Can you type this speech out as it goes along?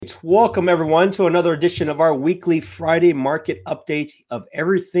Welcome, everyone, to another edition of our weekly Friday market update of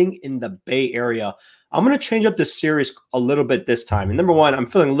everything in the Bay Area. I'm going to change up this series a little bit this time. And number one, I'm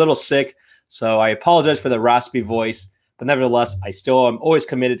feeling a little sick, so I apologize for the raspy voice. But nevertheless, I'm always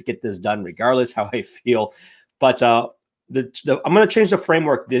committed to get this done, regardless how I feel. But I'm going to change the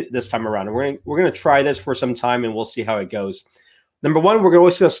framework this time around. And we're going to try this for some time, and we'll see how it goes. Number one, we're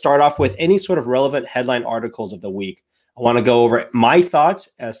always going to start off with any sort of relevant headline articles of the week. I want to go over my thoughts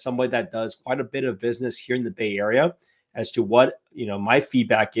as somebody that does quite a bit of business here in the Bay Area as to what my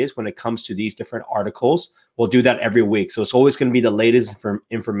feedback is when it comes to these different articles. We'll do that every week. So it's always going to be the latest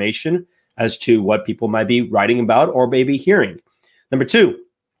information as to what people might be writing about or maybe hearing. Number two,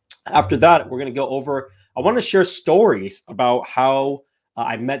 after that, we're going to go over, I want to share stories about how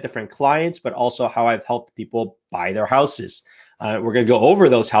I've met different clients, but also how I've helped people buy their houses. We're going to go over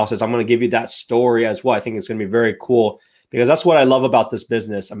those houses. I'm going to give you that story as well. I think it's going to be very cool because that's what I love about this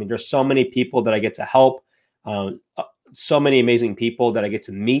business. I mean, there's so many people that I get to help, so many amazing people that I get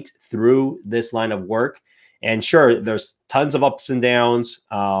to meet through this line of work. And sure, there's tons of ups and downs.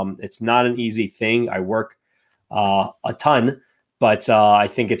 It's not an easy thing. I work a ton, but I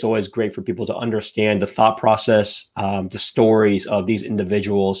think it's always great for people to understand the thought process, the stories of these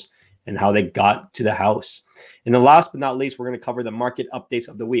individuals and how they got to the house. And then last but not least, we're going to cover the market updates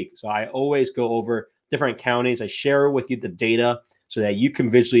of the week. So I always go over different counties. I share with you the data so that you can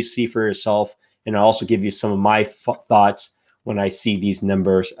visually see for yourself. And I also give you some of my thoughts when I see these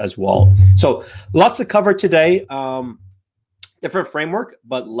numbers as well. So lots to cover today. Different framework,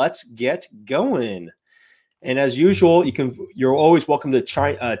 but let's get going. And as usual, you're always welcome to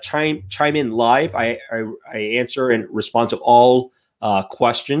chime in live. I answer and respond to all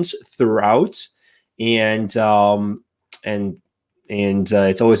questions throughout, and it's always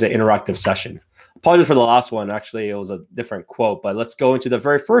an interactive session. Apologies for the last one. Actually, it was a different quote, but let's go into the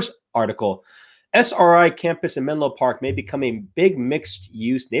very first article. SRI campus in Menlo Park may become a big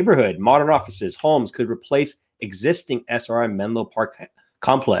mixed-use neighborhood. Modern offices, homes could replace existing SRI Menlo Park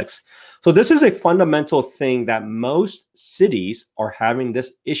complex. So this is a fundamental thing that most cities are having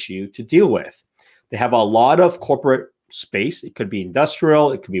this issue to deal with. They have a lot of corporate space. It could be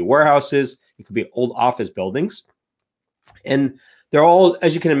industrial, it could be warehouses, it could be old office buildings. And they're all,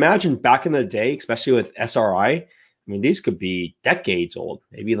 as you can imagine, back in the day, especially with SRI, I mean, these could be decades old,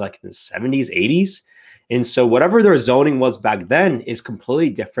 maybe like in the 70s, 80s. And so whatever their zoning was back then is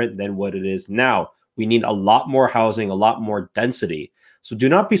completely different than what it is now. We need a lot more housing, a lot more density. So do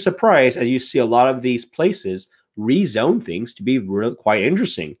not be surprised as you see a lot of these places rezone things to be really quite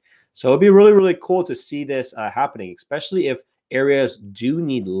interesting. So it'd be really, really cool to see this happening, especially if areas do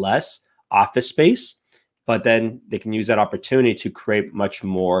need less office space, but then they can use that opportunity to create much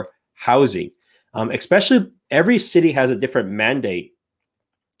more housing. Especially every city has a different mandate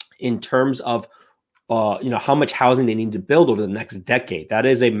in terms of how much housing they need to build over the next decade. That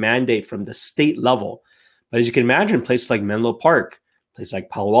is a mandate from the state level. But as you can imagine, places like Menlo Park, places like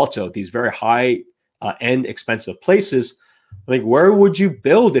Palo Alto, these very high end expensive places, like where would you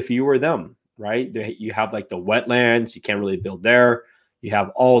build if you were them, right? You have like the wetlands, you can't really build there. You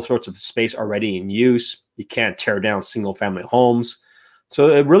have all sorts of space already in use. You can't tear down single family homes.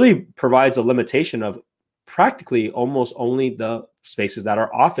 So it really provides a limitation of practically almost only the spaces that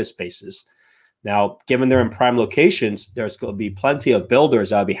are office spaces. Now, given they're in prime locations, there's going to be plenty of builders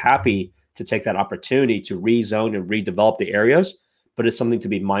that will be happy to take that opportunity to rezone and redevelop the areas, but it's something to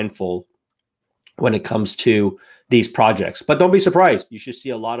be mindful when it comes to these projects. But don't be surprised. You should see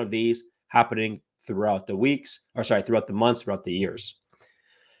a lot of these happening throughout the months, throughout the years.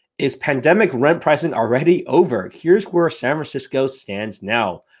 Is pandemic rent pricing already over? Here's where San Francisco stands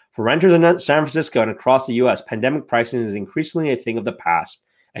now. For renters in San Francisco and across the U.S., pandemic pricing is increasingly a thing of the past,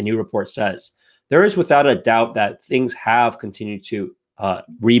 a new report says. There is without a doubt that things have continued to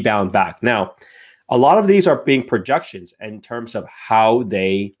rebound back. Now, a lot of these are being projections in terms of how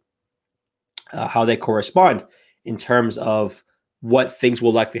they correspond in terms of what things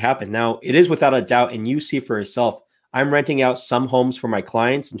will likely happen. Now, it is without a doubt, and you see for yourself, I'm renting out some homes for my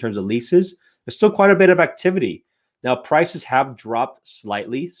clients in terms of leases. There's still quite a bit of activity. Now, prices have dropped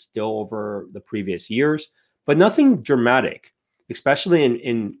slightly still over the previous years, but nothing dramatic, especially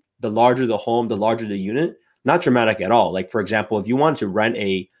in the larger the home, the larger the unit, not dramatic at all. Like, for example, if you wanted to rent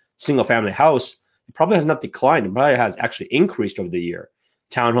a single family house, it probably has not declined. It probably has actually increased over the year.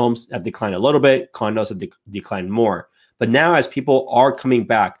 Townhomes have declined a little bit. Condos have declined more. But now as people are coming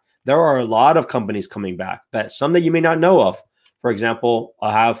back, there are a lot of companies coming back, but some that you may not know of. For example,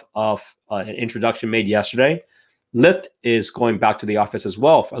 I have an introduction made yesterday. Lyft is going back to the office as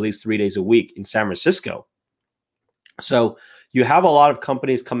well for at least 3 days a week in San Francisco. So you have a lot of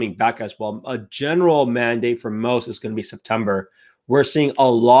companies coming back as well. A general mandate for most is going to be September. We're seeing a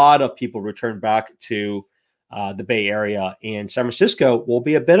lot of people return back to the Bay Area, and San Francisco will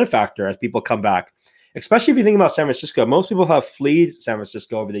be a benefactor as people come back. Especially if you think about San Francisco, most people have fled San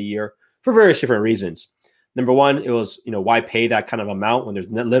Francisco over the year for various different reasons. Number one, it was, why pay that kind of amount when there's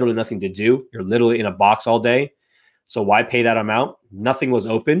literally nothing to do? You're literally in a box all day. So why pay that amount? Nothing was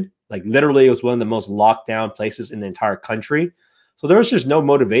open. Like literally, it was one of the most locked down places in the entire country. So there was just no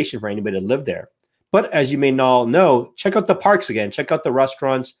motivation for anybody to live there. But as you may all know, check out the parks again. Check out the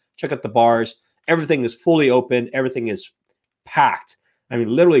restaurants. Check out the bars. Everything is fully open. Everything is packed. I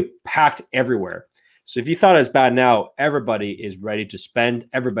mean, literally packed everywhere. So if you thought it was bad now, everybody is ready to spend.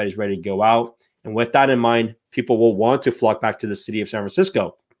 Everybody's ready to go out. And with that in mind, people will want to flock back to the city of San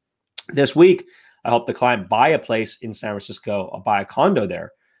Francisco. This week, I helped the client buy a place in San Francisco, buy a condo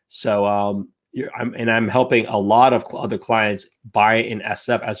there. So I'm helping a lot of other clients buy in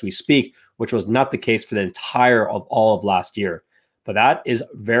SF as we speak, which was not the case for the entire of all of last year. But that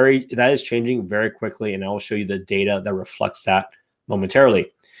is changing very quickly, and I will show you the data that reflects that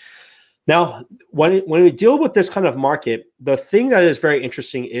momentarily. Now, when we deal with this kind of market, the thing that is very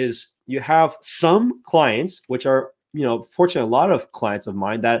interesting is you have some clients, which are, fortunately, a lot of clients of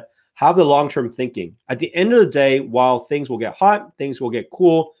mine that have the long-term thinking. At the end of the day, while things will get hot, things will get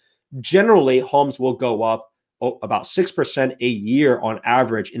cool, generally homes will go up about 6% a year on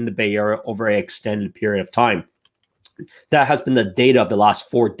average in the Bay Area over an extended period of time. That has been the data of the last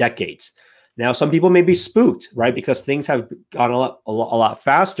 4 decades. Now, some people may be spooked, right? Because things have gone a lot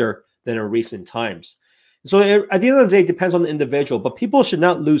faster than in recent times. So at the end of the day, it depends on the individual, but people should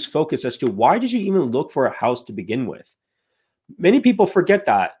not lose focus as to why did you even look for a house to begin with? Many people forget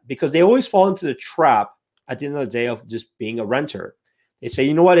that because they always fall into the trap at the end of the day of just being a renter. They say,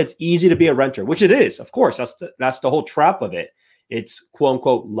 you know what, it's easy to be a renter, which it is. Of course, that's the whole trap of it. It's quote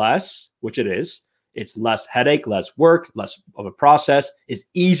unquote less, which it is. It's less headache, less work, less of a process. It's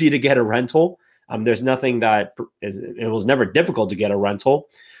easy to get a rental. There's nothing it was never difficult to get a rental.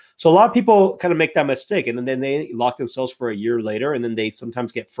 So a lot of people kind of make that mistake, and then they lock themselves for a year later, and then they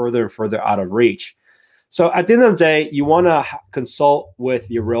sometimes get further and further out of reach. So at the end of the day, you want to consult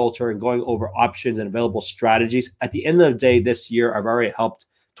with your realtor and going over options and available strategies. At the end of the day, this year, I've already helped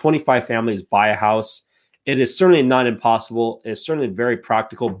 25 families buy a house. It is certainly not impossible. It's certainly very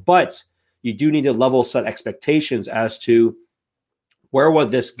practical, but you do need to level set expectations as to where will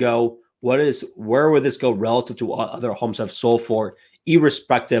this go? Where would this go relative to what other homes have sold for,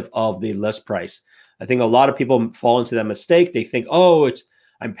 irrespective of the list price? I think a lot of people fall into that mistake. They think,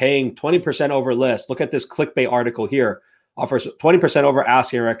 I'm paying 20% over list. Look at this clickbait article here. Offers 20% over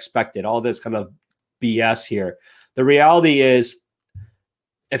asking or expected. All this kind of BS here. The reality is,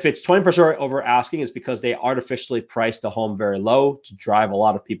 if it's 20% over asking, it's because they artificially priced the home very low to drive a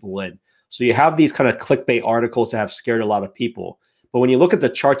lot of people in. So you have these kind of clickbait articles that have scared a lot of people. But when you look at the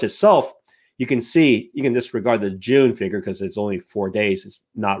charts itself, you can disregard the June figure because it's only 4 days. It's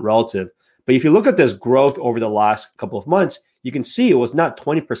not relative. But if you look at this growth over the last couple of months, you can see it was not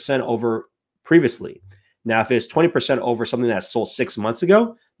 20% over previously. Now, if it's 20% over something that sold 6 months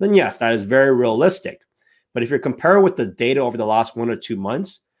ago, then yes, that is very realistic. But if you're comparing with the data over the last 1 or 2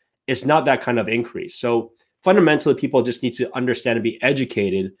 months, it's not that kind of increase. So fundamentally, people just need to understand and be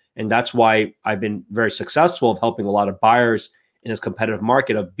educated. And that's why I've been very successful of helping a lot of buyers in this competitive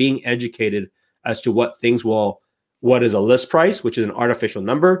market of being educated as to what is a list price, which is an artificial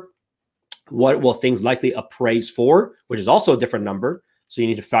number. What will things likely appraise for, which is also a different number. So you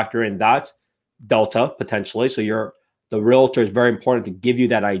need to factor in that delta potentially. So the realtor is very important to give you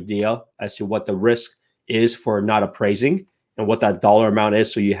that idea as to what the risk is for not appraising and what that dollar amount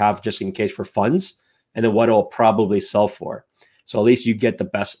is. So you have just in case for funds, and then what it will probably sell for. So at least you get the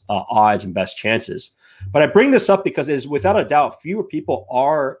best odds and best chances. But I bring this up because it is without a doubt, fewer people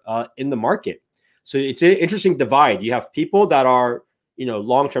are in the market. So it's an interesting divide. You have people that are,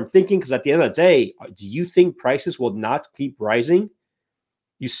 long-term thinking, because at the end of the day, do you think prices will not keep rising?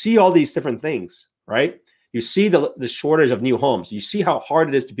 You see all these different things, right? You see the shortage of new homes. You see how hard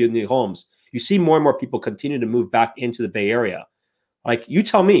it is to build new homes. You see more and more people continue to move back into the Bay Area. Like, you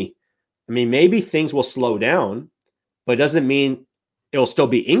tell me, maybe things will slow down, but it doesn't mean it'll still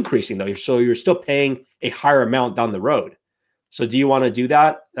be increasing though. So you're still paying a higher amount down the road. So do you want to do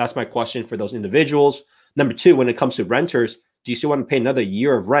that? That's my question for those individuals. Number 2, when it comes to renters, do you still want to pay another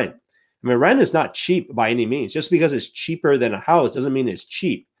year of rent? Rent is not cheap by any means. Just because it's cheaper than a house doesn't mean it's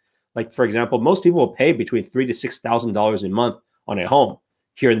cheap. Like, for example, most people will pay between $3,000 to $6,000 a month on a home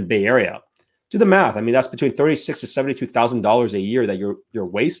here in the Bay Area. Do the math. That's between $36,000 to $72,000 a year that you're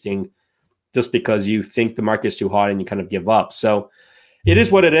wasting just because you think the market is too hot and you kind of give up. So it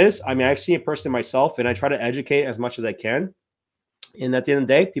is what it is. I mean, I've seen it personally myself, and I try to educate as much as I can. And at the end of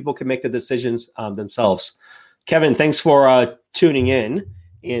the day, people can make the decisions themselves. Kevin, thanks for tuning in,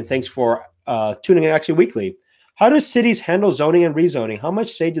 and thanks for tuning in actually weekly. How do cities handle zoning and rezoning? How much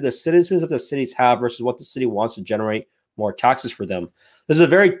say do the citizens of the cities have versus what the city wants to generate more taxes for them? This is a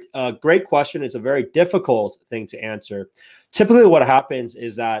very great question. It's a very difficult thing to answer. Typically, what happens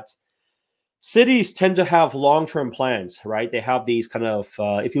is that cities tend to have long-term plans, right? They have these kind of,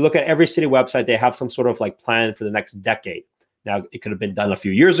 if you look at every city website, they have some sort of like plan for the next decade. Now, it could have been done a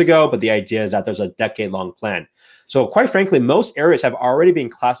few years ago, but the idea is that there's a decade-long plan. So quite frankly, most areas have already been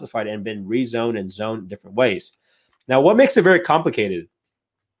classified and been rezoned and zoned in different ways. Now, what makes it very complicated?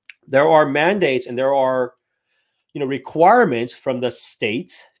 There are mandates and there are, requirements from the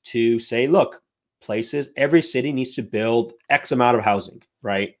state to say, look, every city needs to build X amount of housing,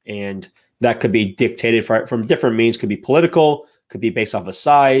 right? And that could be dictated from different means. Could be political, could be based off of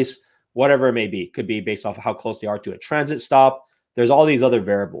size, whatever it may be. Could be based off of how close they are to a transit stop. There's all these other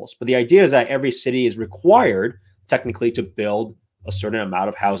variables. But the idea is that every city is required technically to build a certain amount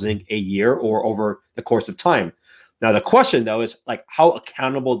of housing a year or over the course of time. Now, the question, though, is like, how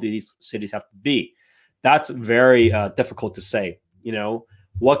accountable do these cities have to be? That's very difficult to say.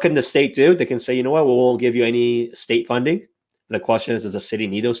 What can the state do? They can say, you know what, we won't give you any state funding. The question is, does the city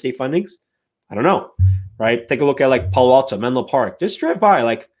need those state fundings? I don't know, right? Take a look at like Palo Alto, Menlo Park. Just drive by,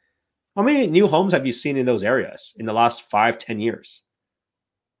 like, how many new homes have you seen in those areas in the last 5-10 years?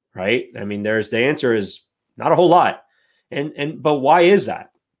 Right? I mean, the answer is not a whole lot. But why is that?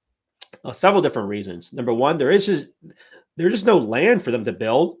 Several different reasons. Number one, there's just no land for them to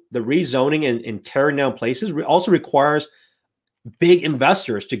build. The rezoning and tearing down places also requires big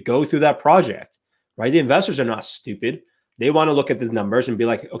investors to go through that project, right? The investors are not stupid. They want to look at the numbers and be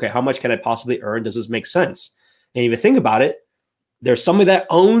like, okay, how much can I possibly earn? Does this make sense? And if you think about it, there's somebody that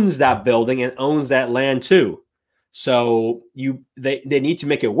owns that building and owns that land too. So they need to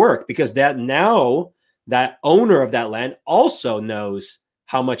make it work, because that owner of that land also knows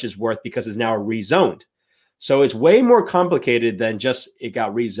how much it's worth because it's now rezoned. So it's way more complicated than just it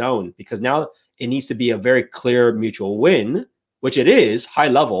got rezoned, because now it needs to be a very clear mutual win, which it is high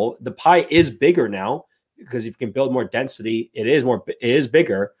level. The pie is bigger now because if you can build more density, it is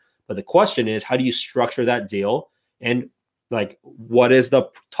bigger. But the question is, how do you structure that deal? And like, what is the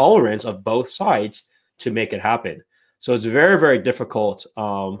tolerance of both sides to make it happen? So it's very, very difficult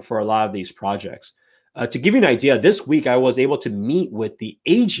for a lot of these projects. To give you an idea, this week I was able to meet with the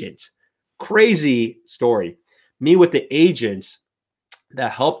agent. Crazy story. Meet with the agents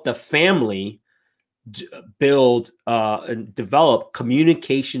that helped the family build and develop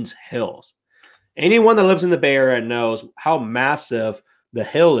Communications Hills. Anyone that lives in the Bay Area knows how massive the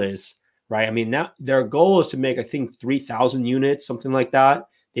Hill is, right? I mean, now their goal is to make, I think, 3,000 units, something like that.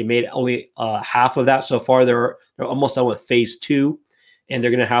 They made only half of that so far. They're almost done with phase 2. And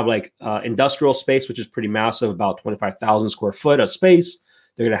they're going to have like industrial space, which is pretty massive, about 25,000 square foot of space.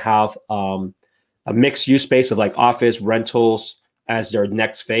 They're going to have a mixed use space of like office rentals as their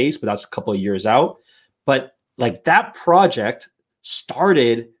next phase, but that's a couple of years out. But like that project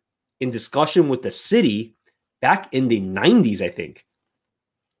started in discussion with the city back in the 90s, I think.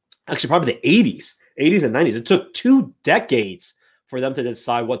 Actually, probably the 80s and 90s. It took 2 decades for them to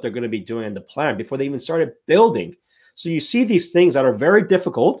decide what they're going to be doing in the plan before they even started building. So you see these things that are very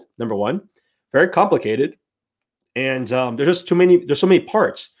difficult, number one, very complicated, and there's so many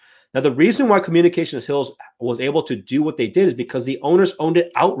parts. Now, the reason why Communications Hills was able to do what they did is because the owners owned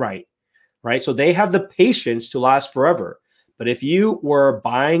it outright, right? So they have the patience to last forever. But if you were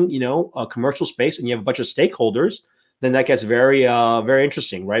buying, a commercial space and you have a bunch of stakeholders, then that gets very, very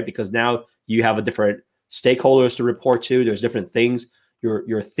interesting, right? Because now you have a different stakeholders to report to. There's different things.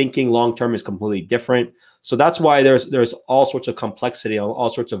 Your thinking long-term is completely different. So that's why there's all sorts of complexity, all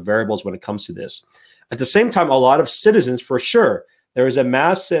sorts of variables when it comes to this. At the same time, a lot of citizens, for sure, there is a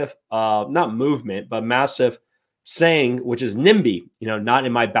massive, not movement, but massive saying, which is NIMBY, not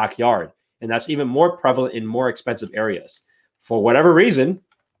in my backyard. And that's even more prevalent in more expensive areas. For whatever reason,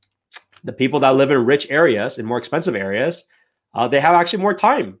 the people that live in rich areas, in more expensive areas, they have actually more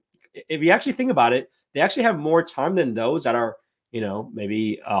time. If you actually think about it, they actually have more time than those that are,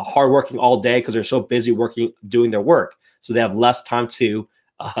 maybe hardworking all day because they're so busy doing their work. So they have less time to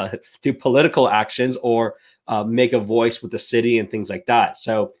do political actions or make a voice with the city and things like that.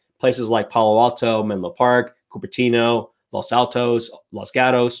 So places like Palo Alto, Menlo Park, Cupertino, Los Altos, Los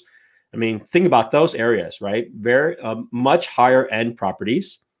Gatos. I mean, think about those areas, right? Very much higher end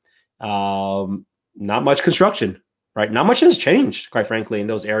properties. Not much construction, right? Not much has changed, quite frankly, in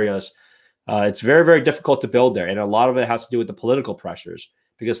those areas. It's very, very difficult to build there. And a lot of it has to do with the political pressures.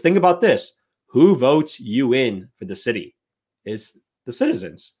 Because think about this, who votes you in for the city is the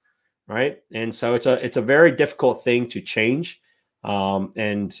citizens, right? And so it's a very difficult thing to change.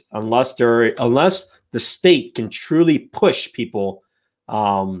 And unless the state can truly push people,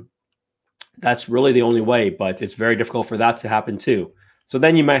 that's really the only way. But it's very difficult for that to happen too. So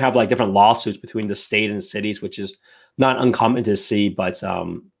then you might have like different lawsuits between the state and the cities, which is not uncommon to see. But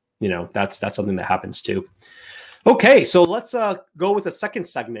that's something that happens too. Okay, so let's go with the second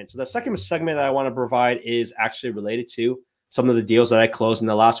segment. So the second segment that I want to provide is actually related to some of the deals that I closed in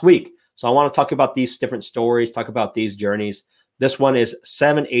the last week. So I want to talk about these different stories, talk about these journeys. This one is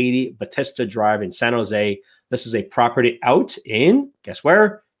 780 Batista Drive in San Jose. This is a property out in, guess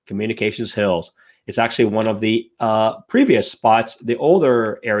where? Communications Hills. It's actually one of the previous spots, the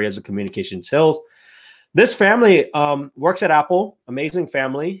older areas of Communications Hills. This family works at Apple, amazing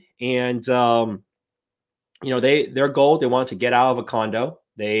family. And, their goal, they want to get out of a condo.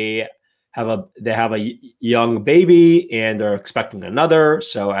 They have a young baby and they're expecting another.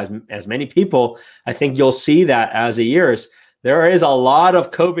 So as many people, I think you'll see that as the years, there is a lot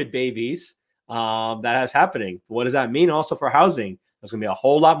of COVID babies that is happening. What does that mean also for housing? There's going to be a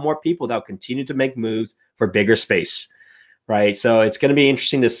whole lot more people that will continue to make moves for bigger space, right? So it's going to be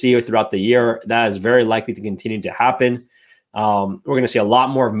interesting to see throughout the year. That is very likely to continue to happen. We're going to see a lot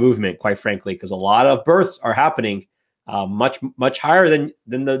more movement, quite frankly, because a lot of births are happening much higher than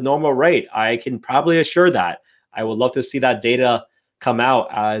the normal rate. I can probably assure that. I would love to see that data come out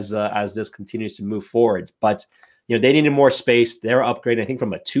as this continues to move forward. But they needed more space. They're upgrading, I think,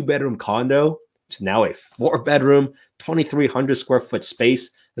 from a 2-bedroom condo to now a 4-bedroom, 2,300 square foot space.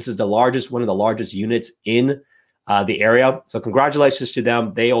 This is one of the largest units in the area. So congratulations to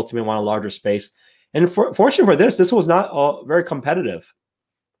them. They ultimately want a larger space. And fortunately for this was not very competitive.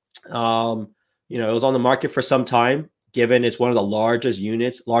 It was on the market for some time, given it's one of the largest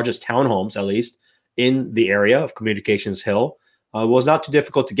townhomes, at least, in the area of Communications Hill. Was not too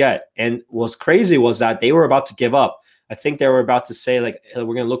difficult to get. And what's crazy was that they were about to give up. I think they were about to say, like, hey,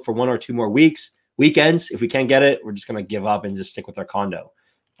 we're going to look for 1 or 2 more weekends. If we can't get it, we're just going to give up and just stick with our condo.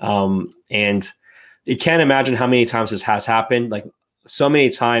 And you can't imagine how many times this has happened. Like, so many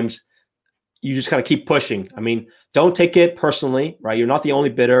times, you just kind of keep pushing. I mean, don't take it personally, right? You're not the only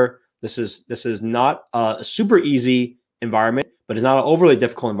bidder. This is not a super easy environment, but it's not an overly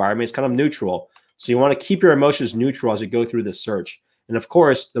difficult environment. It's kind of neutral. So you want to keep your emotions neutral as you go through this search. And of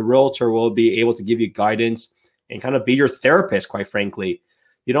course, the realtor will be able to give you guidance and kind of be your therapist, quite frankly.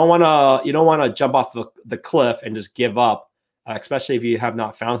 You don't want to jump off the cliff and just give up, especially if you have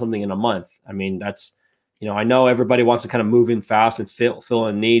not found something in a month. I mean, that's, I know everybody wants to kind of move in fast and fill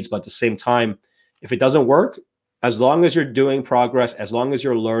in needs, but at the same time, if it doesn't work, as long as you're doing progress, as long as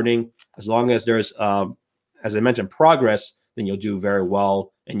you're learning, as long as there's, as I mentioned, progress, then you'll do very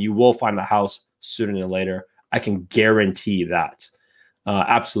well and you will find a house sooner than later. I can guarantee that.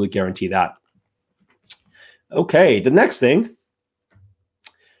 Absolutely guarantee that. Okay, the next thing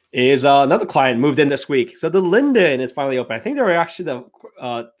is another client moved in this week. So the Linden is finally open. I think they were actually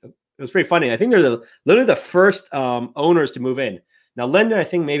it was pretty funny. I think they're literally the first owners to move in. Now, Linden, I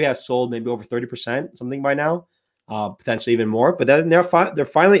think maybe has sold maybe over 30%, something by now, potentially even more. But then they're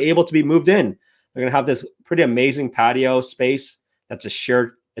finally able to be moved in. They're going to have this pretty amazing patio space that's a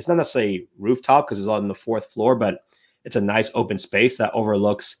shared. It's not necessarily rooftop because it's on the 4th floor, but it's a nice open space that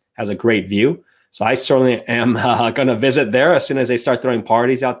has a great view. So I certainly am going to visit there as soon as they start throwing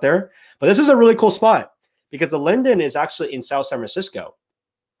parties out there. But this is a really cool spot because the Linden is actually in South San Francisco.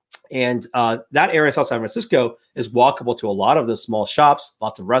 And that area in South San Francisco is walkable to a lot of the small shops,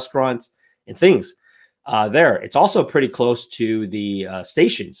 lots of restaurants and things there. It's also pretty close to the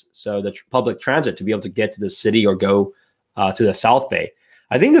stations, so the public transit to be able to get to the city or go to the South Bay.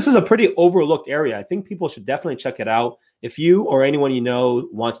 I think this is a pretty overlooked area. I think people should definitely check it out. If you or anyone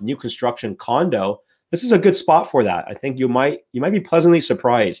wants a new construction condo, this is a good spot for that. I think you might be pleasantly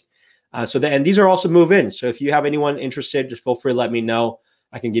surprised. And these are also move-ins. So if you have anyone interested, just feel free to let me know.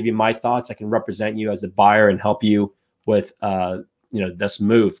 I can give you my thoughts. I can represent you as a buyer and help you with this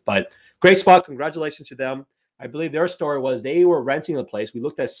move. But great spot. Congratulations to them. I believe their story was they were renting the place. We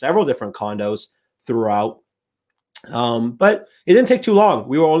looked at several different condos throughout. But it didn't take too long.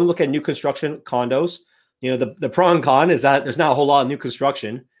 We were only looking at new construction condos. The pro and con is that there's not a whole lot of new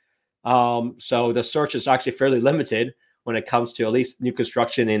construction. So the search is actually fairly limited when it comes to at least new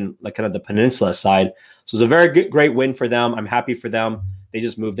construction in like kind of the peninsula side. So it's a very great win for them. I'm happy for them. They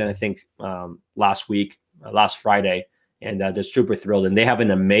just moved in, I think, last Friday, and they're super thrilled. And they have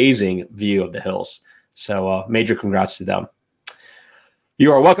an amazing view of the hills. So major congrats to them.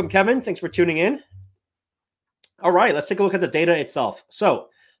 You are welcome, Kevin. Thanks for tuning in. All right, let's take a look at the data itself. So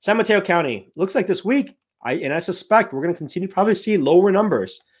San Mateo County, looks like this week, I suspect we're going to continue to probably see lower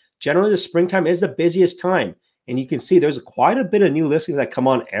numbers. Generally, the springtime is the busiest time. And you can see there's quite a bit of new listings that come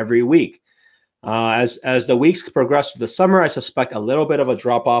on every week. As the weeks progress through the summer, I suspect a little bit of a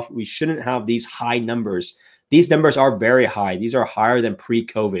drop-off. We shouldn't have these high numbers. These numbers are very high. These are higher than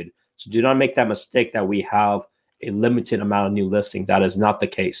pre-COVID. So do not make that mistake that we have a limited amount of new listings. That is not the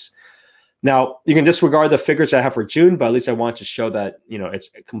case. Now, you can disregard the figures I have for June, but at least I want to show that,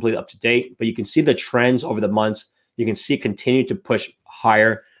 it's completely up to date. But you can see the trends over the months. You can see it continue to push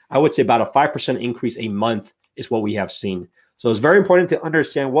higher. I would say about a 5% increase a month is what we have seen. So it's very important to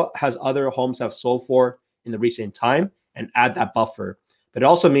understand what has other homes have sold for in the recent time and add that buffer. But it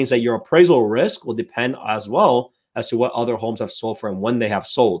also means that your appraisal risk will depend as well as to what other homes have sold for and when they have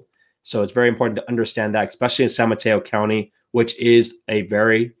sold. So it's very important to understand that, especially in San Mateo County, which is a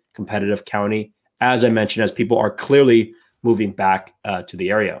very competitive county, as I mentioned, as people are clearly moving back to the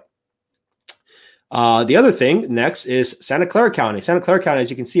area. The other thing next is Santa Clara County. Santa Clara County,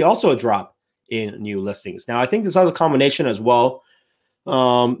 as you can see, also a drop in new listings. Now, I think this has a combination as well.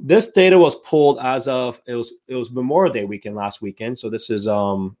 This data was pulled as of it was Memorial Day weekend last weekend. So this is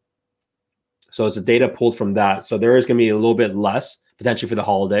so it's a data pulled from that. So there is going to be a little bit less potentially for the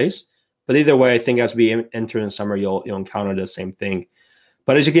holidays. But either way, I think as we enter in the summer, you'll encounter the same thing.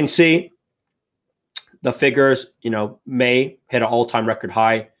 But as you can see, the figures, May hit an all-time record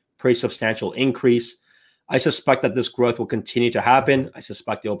high, pretty substantial increase. I suspect that this growth will continue to happen. I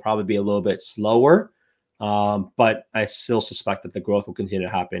suspect it'll probably be a little bit slower, but I still suspect that the growth will continue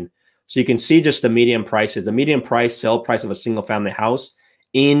to happen. So you can see just the median prices. The median sale price of a single-family house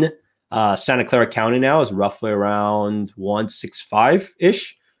in Santa Clara County now is roughly around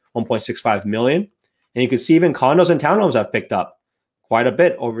 165-ish, 1.65 million. And you can see even condos and townhomes have picked up quite a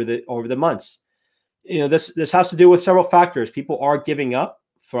bit over the months. This has to do with several factors. People are giving up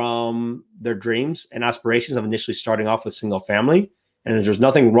from their dreams and aspirations of initially starting off with single family. And there's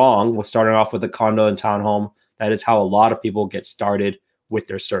nothing wrong with starting off with a condo and townhome. That is how a lot of people get started with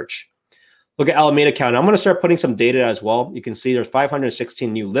their search. Look at Alameda County. I'm going to start putting some data as well. You can see there's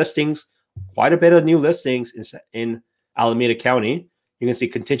 516 new listings, quite a bit of new listings in Alameda County. You can see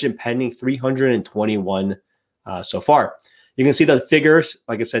contingent pending 321 so far. You can see the figures.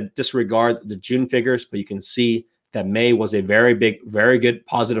 Like I said, disregard the June figures, but you can see that May was a very big, very good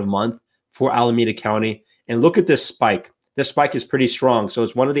positive month for Alameda County. And look at this spike. This spike is pretty strong. So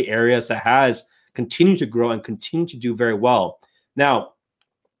it's one of the areas that has continued to grow and continue to do very well. Now,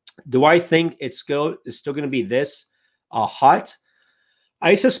 do I think it's still going to be this hot?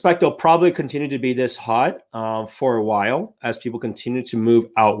 I suspect it'll probably continue to be this hot for a while as people continue to move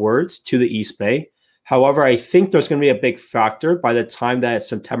outwards to the East Bay. However, I think there's going to be a big factor by the time that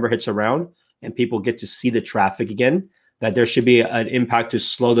September hits around and people get to see the traffic again, that there should be an impact to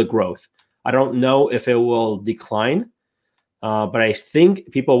slow the growth. I don't know if it will decline, but I think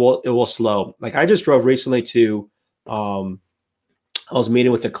it will slow. Like I just drove recently to, I was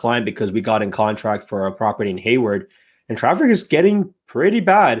meeting with a client because we got in contract for a property in Hayward, and traffic is getting pretty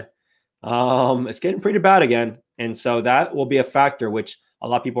bad. It's getting pretty bad again. And so that will be a factor, which a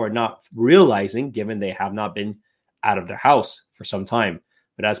lot of people are not realizing given they have not been out of their house for some time.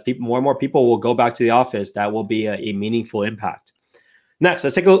 But as more and more people will go back to the office, that will be a meaningful impact. Next,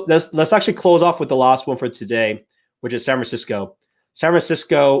 let's actually close off with the last one for today, which is San Francisco. San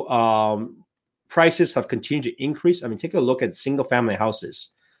Francisco prices have continued to increase. I mean, take a look at single family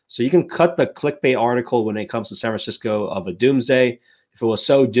houses. So you can cut the clickbait article when it comes to San Francisco of a doomsday. If it was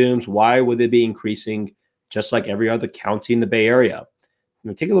so doomed, why would it be increasing just like every other county in the Bay Area? I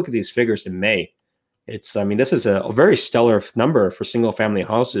mean, take a look at these figures in May. This is a very stellar number for single family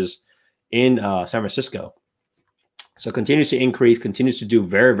houses in San Francisco. So it continues to increase, continues to do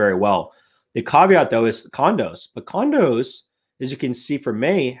very, very well. The caveat though is condos, but condos, as you can see for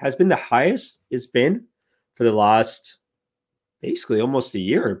May, has been the highest it's been for the last basically almost a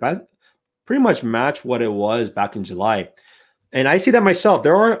year, but pretty much match what it was back in July. And I see that myself.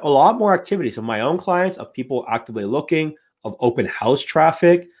 There are a lot more activities of my own clients, of people actively looking, of open house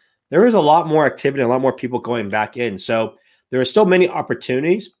traffic. There is a lot more activity, a lot more people going back in. So there are still many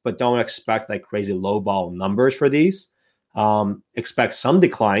opportunities, but don't expect like crazy lowball numbers for these. Expect some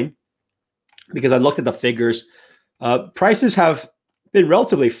decline because I looked at the figures. Prices have been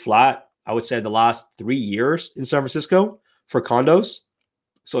relatively flat, I would say, the last 3 years in San Francisco for condos.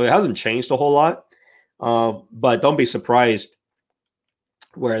 So it hasn't changed a whole lot. But don't be surprised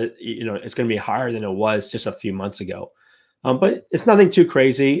where it's going to be higher than it was just a few months ago. But it's nothing too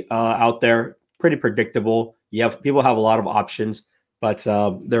crazy out there. Pretty predictable. People have a lot of options. but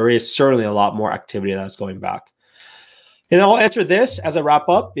there is certainly a lot more activity that's going back. And I'll answer this as a wrap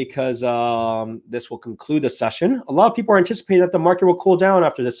up because this will conclude the session. A lot of people are anticipating that the market will cool down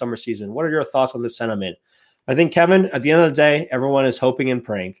after this summer season. What are your thoughts on this sentiment? I think, Kevin, at the end of the day, everyone is hoping and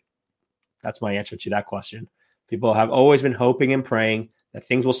praying. That's my answer to that question. People have always been hoping and praying that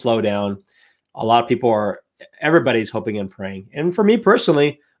things will slow down. A lot of people everybody's hoping and praying. And for me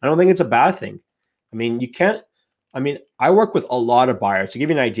personally, I don't think it's a bad thing. I work with a lot of buyers. To give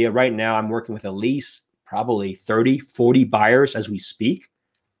you an idea, right now I'm working with at least probably 30, 40 buyers as we speak.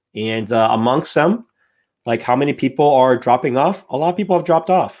 And amongst them, like how many people are dropping off? A lot of people have dropped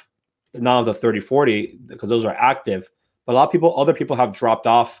off. Not the 30, 40, because those are active. But other people have dropped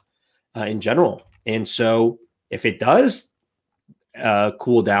off in general. And so if it does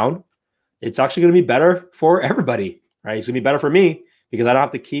cool down, it's actually going to be better for everybody, right? It's going to be better for me because I don't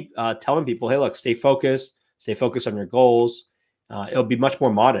have to keep telling people, hey, look, stay focused on your goals. It'll be much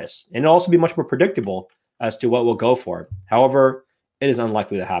more modest, and it'll also be much more predictable as to what we'll go for. However, it is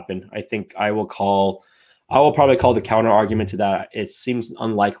unlikely to happen. I think I will probably call the counter argument to that. It seems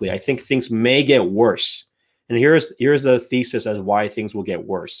unlikely. I think things may get worse. And here's the thesis as why things will get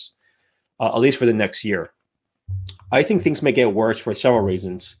worse, at least for the next year. I think things may get worse for several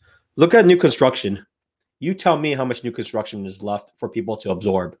reasons. Look at new construction. You tell me how much new construction is left for people to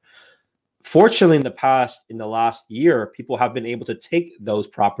absorb. Fortunately, in the last year, people have been able to take those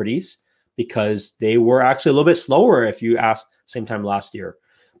properties because they were actually a little bit slower if you ask same time last year.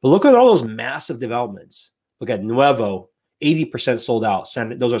 But look at all those massive developments. Look at Nuevo, 80% sold out.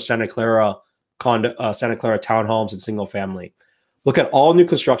 Those are Santa Clara townhomes and single family. Look at all new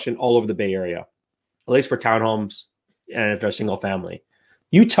construction all over the Bay Area, at least for townhomes and if they're single family.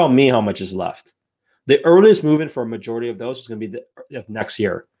 You tell me how much is left. The earliest move-in for a majority of those is going to be the next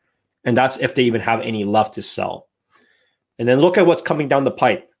year. And that's if they even have any left to sell. And then look at what's coming down the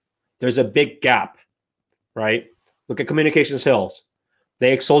pipe. There's a big gap, right? Look at Communications Hills.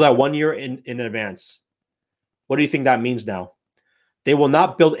 They sold out 1 year in advance. What do you think that means now? They will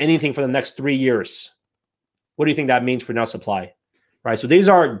not build anything for the next 3 years. What do you think that means for now supply? Right? So these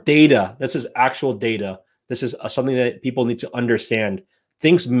are data. This is actual data. This is something that people need to understand.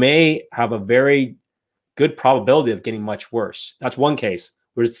 Things may have a very good probability of getting much worse. That's one case,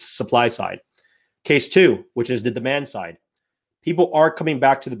 which is the supply side. Case two, which is the demand side. People are coming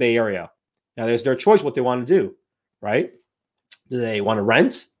back to the Bay Area. Now, there's their choice what they want to do, right? Do they want to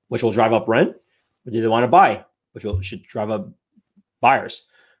rent, which will drive up rent? Or do they want to buy, which should drive up buyers,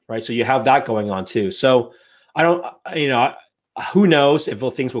 right? So you have that going on too. So who knows if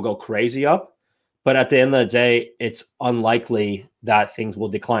things will go crazy up, but at the end of the day, it's unlikely that things will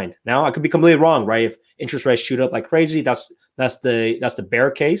decline. Now, I could be completely wrong, right? If interest rates shoot up like crazy, that's the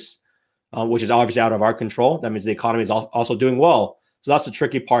bear case, which is obviously out of our control. That means the economy is also doing well. So that's the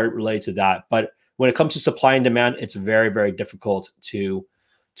tricky part related to that. But when it comes to supply and demand, it's very, very difficult to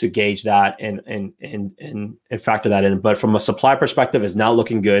gauge that and factor that in. But from a supply perspective, it's not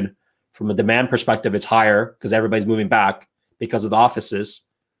looking good. From a demand perspective, it's higher because everybody's moving back because of the offices.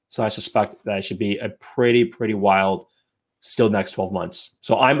 So I suspect that it should be a pretty wild still next 12 months.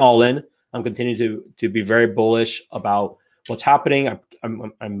 So I'm all in. I'm continuing to be very bullish about what's happening.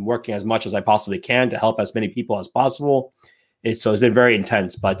 I'm working as much as I possibly can to help as many people as possible. It's been very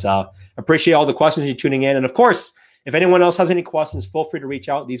intense, but appreciate all the questions you tuning in. And of course, if anyone else has any questions, feel free to reach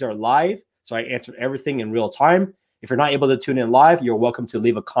out. These are live, so I answer everything in real time. If you're not able to tune in live, you're welcome to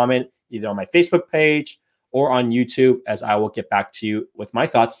leave a comment either on my Facebook page or on YouTube, as I will get back to you with my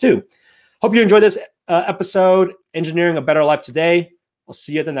thoughts too. Hope you enjoyed this episode, Engineering a Better Life Today. I'll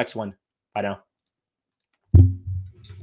see you at the next one. Bye now.